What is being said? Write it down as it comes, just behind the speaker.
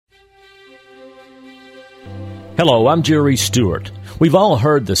Hello, I'm Jerry Stewart. We've all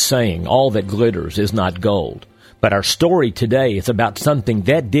heard the saying, all that glitters is not gold. But our story today is about something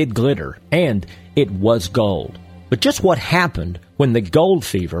that did glitter, and it was gold. But just what happened when the gold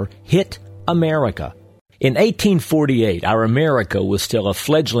fever hit America? In 1848, our America was still a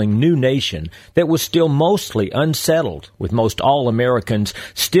fledgling new nation that was still mostly unsettled, with most all Americans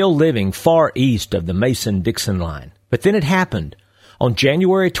still living far east of the Mason-Dixon line. But then it happened. On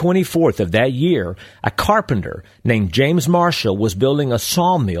January 24th of that year, a carpenter named James Marshall was building a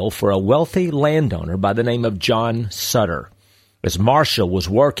sawmill for a wealthy landowner by the name of John Sutter. As Marshall was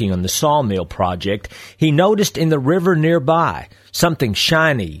working on the sawmill project, he noticed in the river nearby something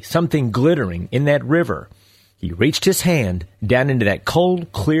shiny, something glittering in that river. He reached his hand down into that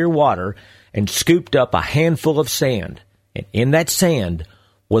cold, clear water and scooped up a handful of sand. And in that sand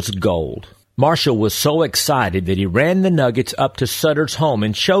was gold. Marshall was so excited that he ran the nuggets up to Sutter's home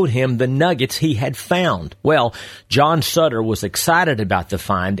and showed him the nuggets he had found. Well, John Sutter was excited about the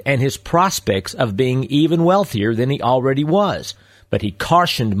find and his prospects of being even wealthier than he already was. But he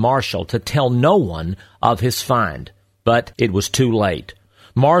cautioned Marshall to tell no one of his find. But it was too late.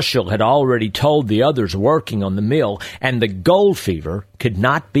 Marshall had already told the others working on the mill, and the gold fever could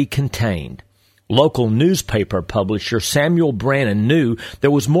not be contained. Local newspaper publisher Samuel Brannan knew there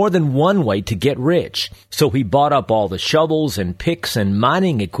was more than one way to get rich, so he bought up all the shovels and picks and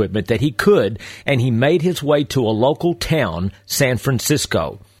mining equipment that he could, and he made his way to a local town, San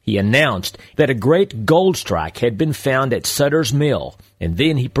Francisco. He announced that a great gold strike had been found at Sutter's mill, and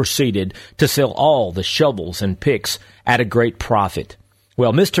then he proceeded to sell all the shovels and picks at a great profit.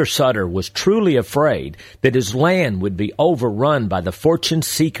 Well, Mr. Sutter was truly afraid that his land would be overrun by the fortune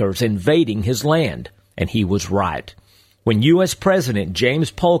seekers invading his land, and he was right. When U.S. President James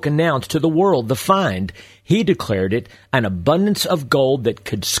Polk announced to the world the find, he declared it an abundance of gold that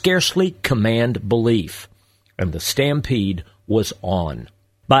could scarcely command belief. And the stampede was on.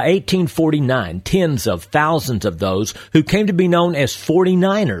 By 1849, tens of thousands of those who came to be known as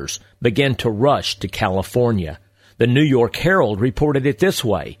 49ers began to rush to California. The New York Herald reported it this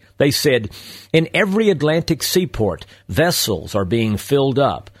way. They said, "In every Atlantic seaport, vessels are being filled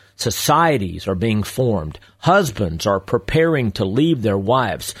up. Societies are being formed. Husbands are preparing to leave their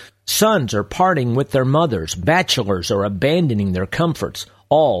wives. Sons are parting with their mothers. Bachelors are abandoning their comforts.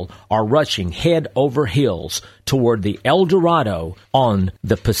 All are rushing head over heels toward the El Dorado on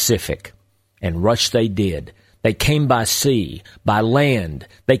the Pacific." And rush they did. They came by sea, by land.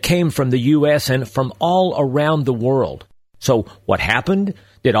 They came from the U.S. and from all around the world. So what happened?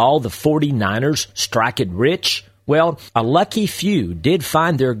 Did all the 49ers strike it rich? Well, a lucky few did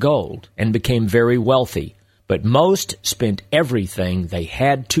find their gold and became very wealthy. But most spent everything they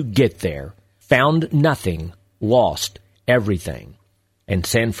had to get there, found nothing, lost everything. And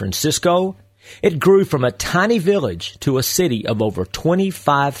San Francisco? It grew from a tiny village to a city of over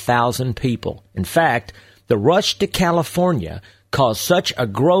 25,000 people. In fact, the rush to California caused such a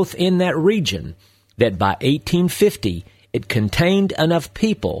growth in that region that by 1850 it contained enough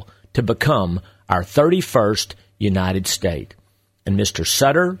people to become our 31st United States. And Mr.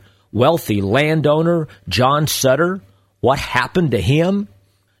 Sutter, wealthy landowner John Sutter, what happened to him?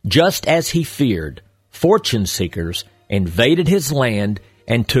 Just as he feared, fortune seekers invaded his land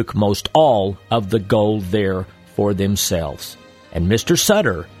and took most all of the gold there for themselves. And Mr.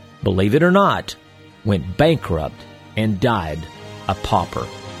 Sutter, believe it or not, went bankrupt and died a pauper.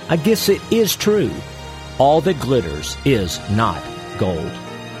 I guess it is true. All that glitters is not gold.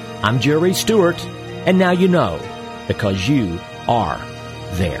 I'm Jerry Stewart, and now you know, because you are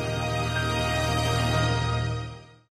there.